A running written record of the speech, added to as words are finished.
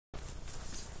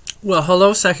Well,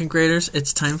 hello, second graders.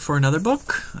 It's time for another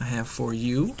book I have for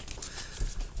you.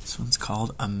 This one's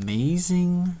called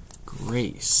Amazing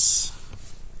Grace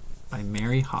by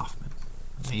Mary Hoffman.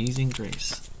 Amazing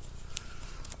Grace.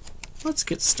 Let's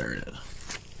get started.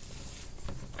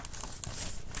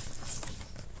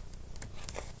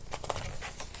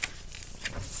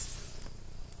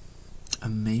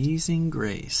 Amazing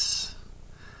Grace.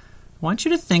 I want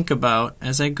you to think about,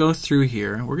 as I go through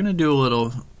here, we're going to do a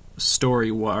little story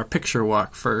walk, picture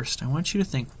walk first. I want you to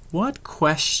think, what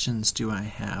questions do I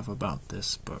have about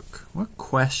this book? What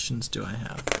questions do I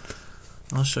have?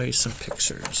 I'll show you some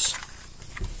pictures.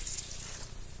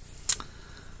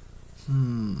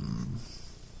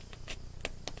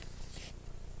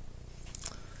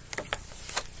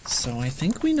 So I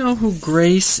think we know who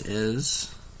Grace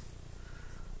is.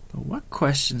 But what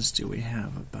questions do we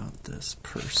have about this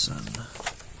person?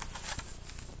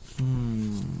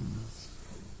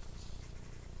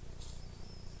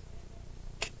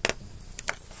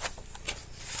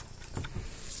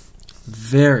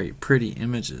 Very pretty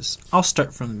images. I'll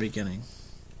start from the beginning.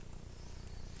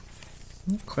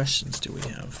 What questions do we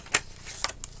have?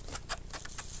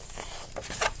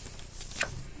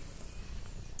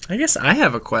 I guess I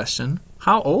have a question.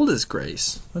 How old is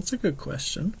Grace? That's a good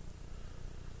question.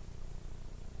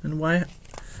 And why?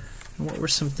 And what were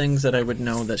some things that I would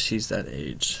know that she's that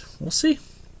age? We'll see.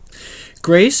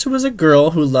 Grace was a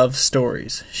girl who loved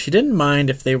stories. She didn't mind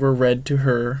if they were read to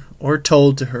her, or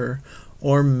told to her,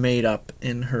 or made up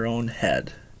in her own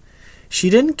head.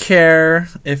 She didn't care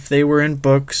if they were in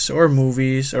books or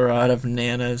movies or out of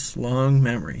Nana's long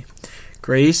memory.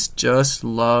 Grace just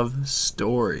loved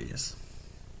stories.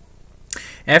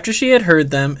 After she had heard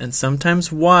them, and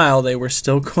sometimes while they were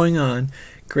still going on,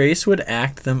 Grace would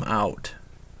act them out.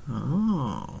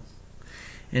 Oh.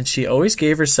 And she always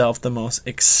gave herself the most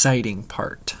exciting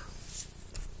part.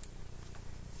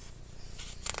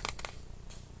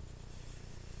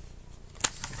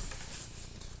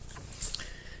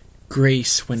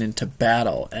 Grace went into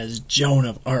battle as Joan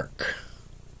of Arc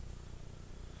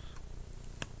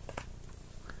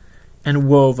and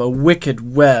wove a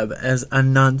wicked web as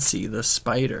Anansi the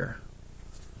spider.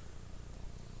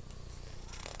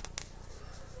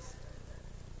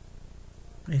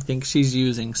 I think she's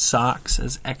using socks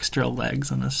as extra legs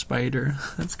on a spider.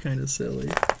 That's kind of silly.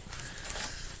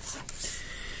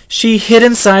 She hid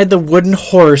inside the wooden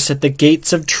horse at the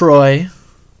gates of Troy.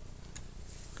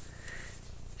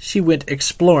 She went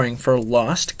exploring for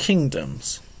lost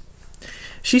kingdoms.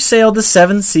 She sailed the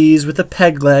 7 seas with a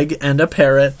peg leg and a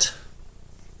parrot.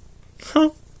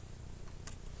 Huh.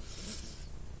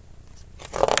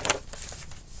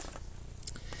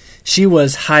 She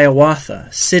was Hiawatha,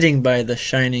 sitting by the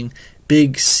shining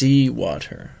big sea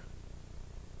water.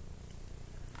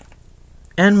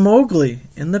 And Mowgli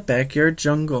in the backyard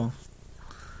jungle.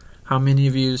 How many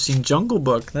of you have seen Jungle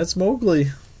Book? That's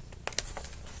Mowgli.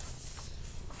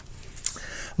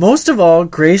 Most of all,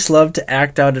 Grace loved to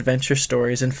act out adventure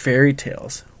stories and fairy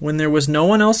tales. When there was no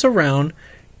one else around,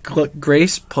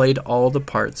 Grace played all the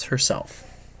parts herself.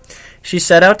 She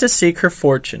set out to seek her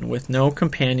fortune with no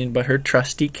companion but her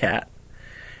trusty cat,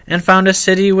 and found a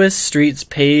city with streets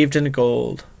paved in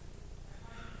gold.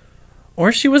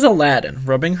 Or she was Aladdin,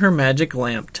 rubbing her magic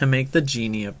lamp to make the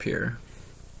genie appear.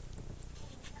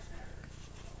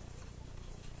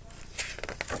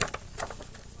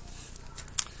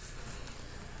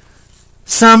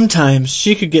 Sometimes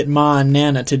she could get Ma and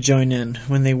Nana to join in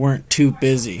when they weren't too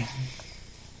busy.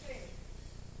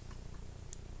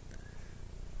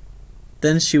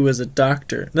 Then she was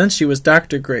Dr.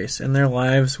 Grace, and their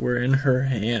lives were in her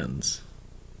hands.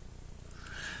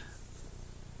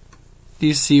 Do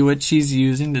you see what she's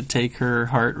using to take her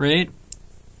heart rate?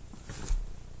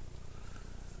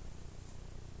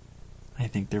 I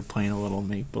think they're playing a little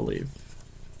make-believe.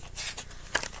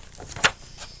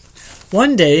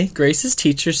 One day, Grace's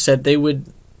teacher said they would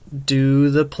do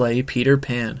the play Peter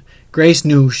Pan. Grace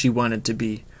knew she wanted to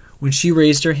be. When she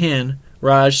raised her hand,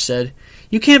 Raj said,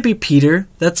 "You can't be Peter.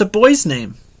 That's a boy's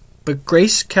name." But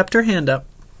Grace kept her hand up.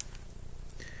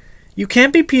 "You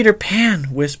can't be Peter Pan,"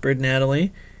 whispered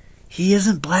Natalie. "He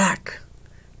isn't black."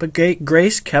 But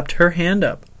Grace kept her hand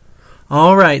up.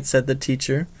 "All right," said the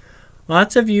teacher.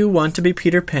 "Lots of you want to be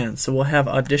Peter Pan, so we'll have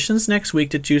auditions next week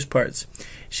to choose parts."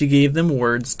 She gave them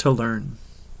words to learn.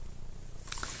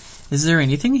 Is there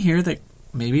anything here that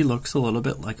maybe looks a little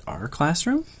bit like our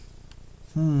classroom?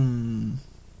 I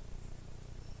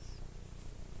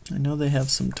know they have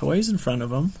some toys in front of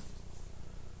them.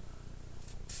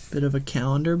 Bit of a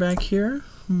calendar back here.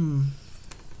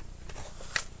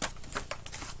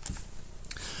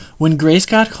 When Grace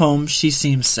got home, she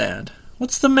seemed sad.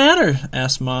 What's the matter?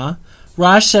 Asked Ma.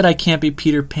 Raj said I can't be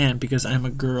Peter Pan because I'm a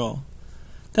girl.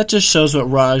 That just shows what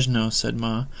Raj knows, said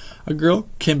Ma. A girl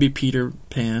can be Peter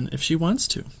Pan if she wants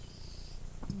to.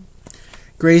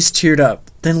 Grace teared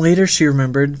up. Then later she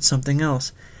remembered something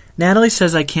else. Natalie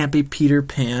says I can't be Peter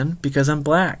Pan because I'm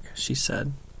black, she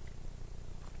said.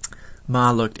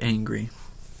 Ma looked angry.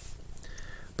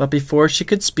 But before she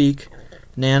could speak,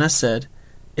 Nana said,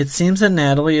 It seems that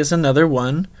Natalie is another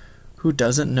one who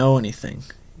doesn't know anything.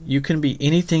 You can be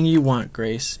anything you want,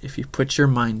 Grace, if you put your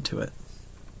mind to it.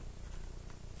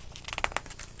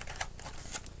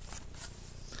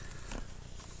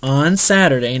 On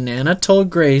Saturday, Nana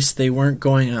told Grace they were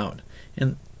going out.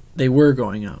 In the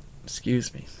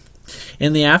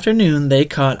afternoon, they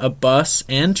caught a bus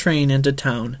and train into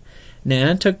town.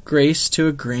 Nana took Grace to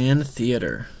a grand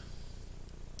theater.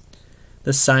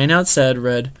 The sign outside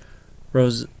read,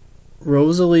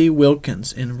 Rosalie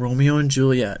Wilkins in Romeo and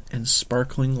Juliet in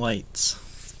sparkling lights.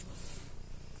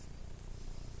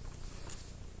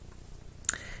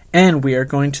 And we are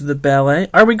going to the ballet.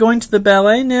 Are we going to the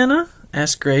ballet, Nana?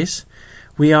 Asked Grace.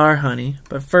 We are, honey.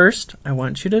 But first, I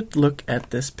want you to look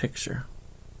at this picture.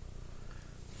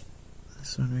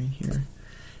 This one right here.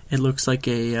 It looks like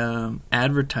a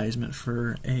advertisement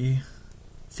for a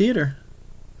theater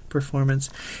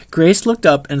performance. Grace looked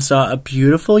up and saw a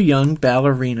beautiful young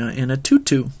ballerina in a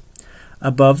tutu.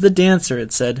 Above the dancer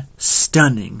it said,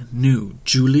 Stunning New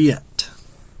Juliet.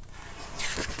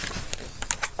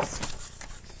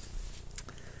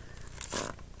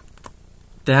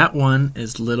 That one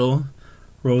is little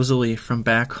Rosalie from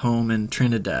back home in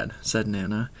Trinidad, said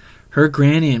Nana. Her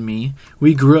granny and me,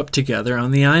 we grew up together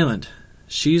on the island.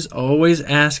 She's always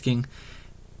asking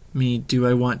me, do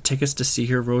I want tickets to see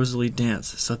her Rosalie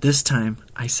dance? So this time,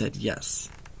 I said yes.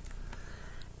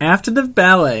 After the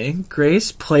ballet,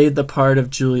 Grace played the part of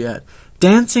Juliet,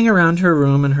 dancing around her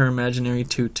room in her imaginary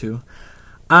tutu.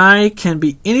 I can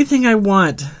be anything I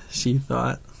want, she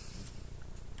thought.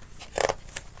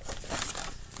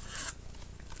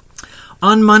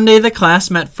 On Monday, the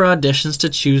class met for auditions to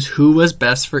choose who was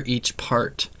best for each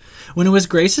part. When it was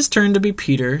Grace's turn to be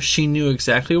Peter, she knew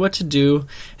exactly what to do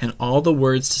and all the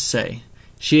words to say.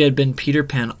 She had been Peter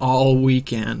Pan all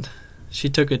weekend. She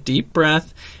took a deep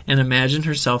breath and imagined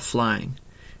herself flying.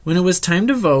 When it was time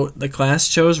to vote, the class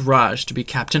chose Raj to be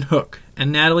Captain Hook and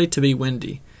Natalie to be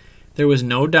Wendy. There was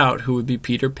no doubt who would be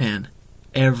Peter Pan.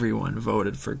 Everyone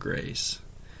voted for Grace.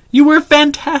 You were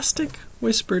fantastic,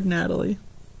 whispered Natalie.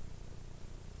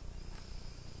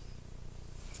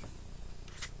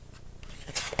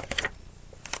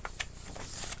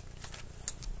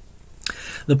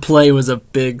 The play was a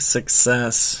big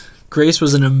success. Grace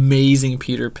was an amazing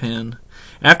Peter Pan.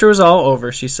 After it was all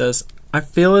over, she says, I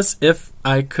feel as if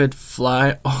I could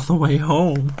fly all the way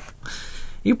home.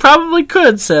 You probably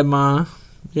could, said Ma.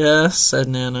 Yes, said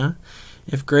Nana.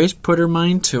 If Grace put her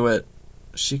mind to it,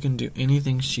 she can do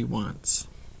anything she wants.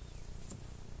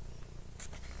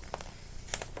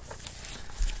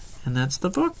 And that's the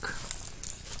book.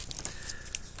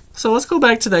 So let's go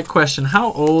back to that question.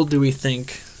 How old do we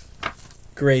think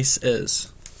Grace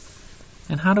is?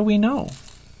 And how do we know?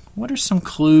 What are some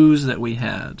clues that we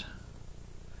had?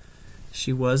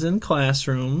 She was in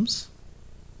classrooms.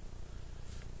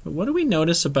 But what do we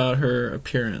notice about her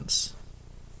appearance?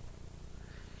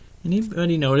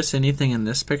 Anybody notice anything in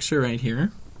this picture right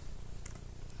here?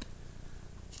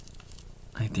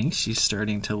 I think she's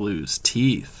starting to lose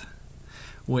teeth,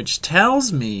 which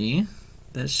tells me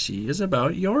that she is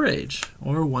about your age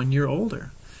or 1 year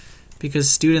older, because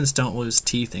students don't lose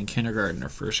teeth in kindergarten or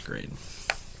first grade.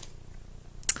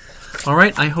 All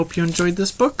right, I hope you enjoyed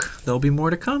this book. There'll be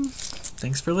more to come.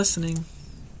 Thanks for listening.